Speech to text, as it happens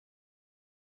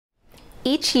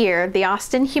Each year, the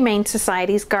Austin Humane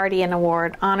Society's Guardian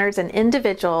Award honors an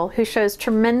individual who shows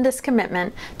tremendous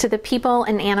commitment to the people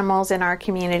and animals in our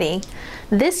community.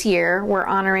 This year, we're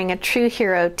honoring a true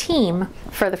hero team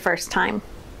for the first time.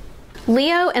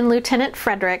 Leo and Lieutenant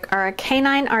Frederick are a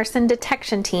canine arson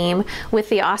detection team with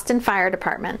the Austin Fire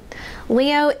Department.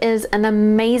 Leo is an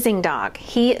amazing dog.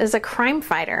 He is a crime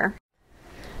fighter.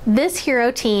 This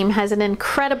hero team has an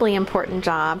incredibly important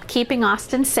job keeping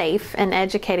Austin safe and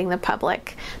educating the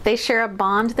public. They share a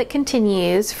bond that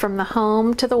continues from the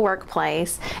home to the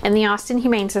workplace, and the Austin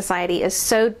Humane Society is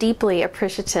so deeply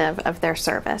appreciative of their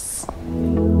service.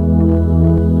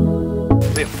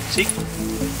 See?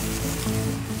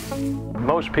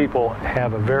 Most people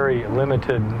have a very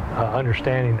limited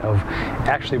understanding of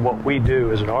actually what we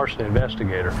do as an arson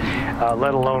investigator,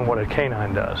 let alone what a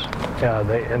canine does.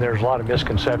 And there's a lot of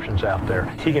misconceptions out there.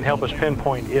 He can help us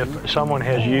pinpoint if someone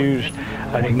has used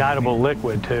an ignitable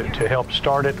liquid to help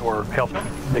start it or help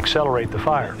accelerate the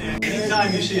fire.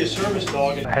 Anytime you see a service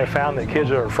dog, I have found that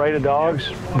kids are afraid of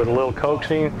dogs, but a little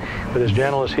coaxing, but as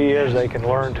gentle as he is, they can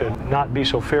learn to not be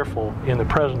so fearful in the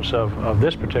presence of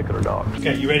this particular dog.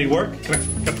 Okay, you ready to work? Come here.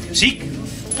 Come. Seek.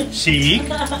 Seek.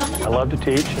 I love to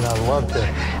teach, and I love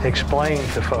to explain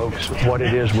to folks what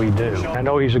it is we do. I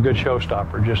know he's a good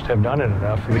showstopper, just have done it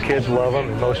enough. The kids love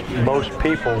him, and most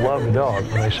people love the dog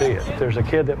when they see it. If there's a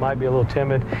kid that might be a little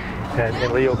timid,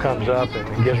 and Leo comes up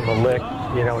and gives him a lick,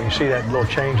 you know, you see that little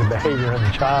change of behavior in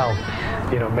the child,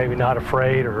 you know, maybe not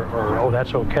afraid or oh,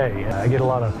 that's okay. I get a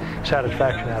lot of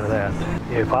satisfaction out of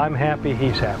that. If I'm happy,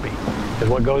 he's happy. Because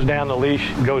what goes down the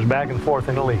leash goes back and forth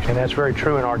in the leash, and that's very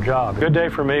true in our job. A good day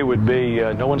for me would be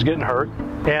no one's getting hurt,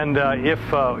 and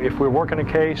if we're working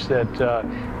a case that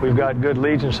we've got good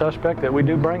leads and suspect, that we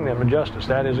do bring them to justice.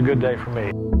 That is a good day for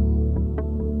me.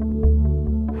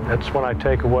 That's when I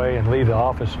take away and leave the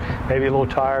office, maybe a little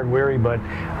tired, weary, but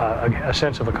a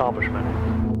sense of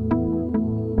accomplishment.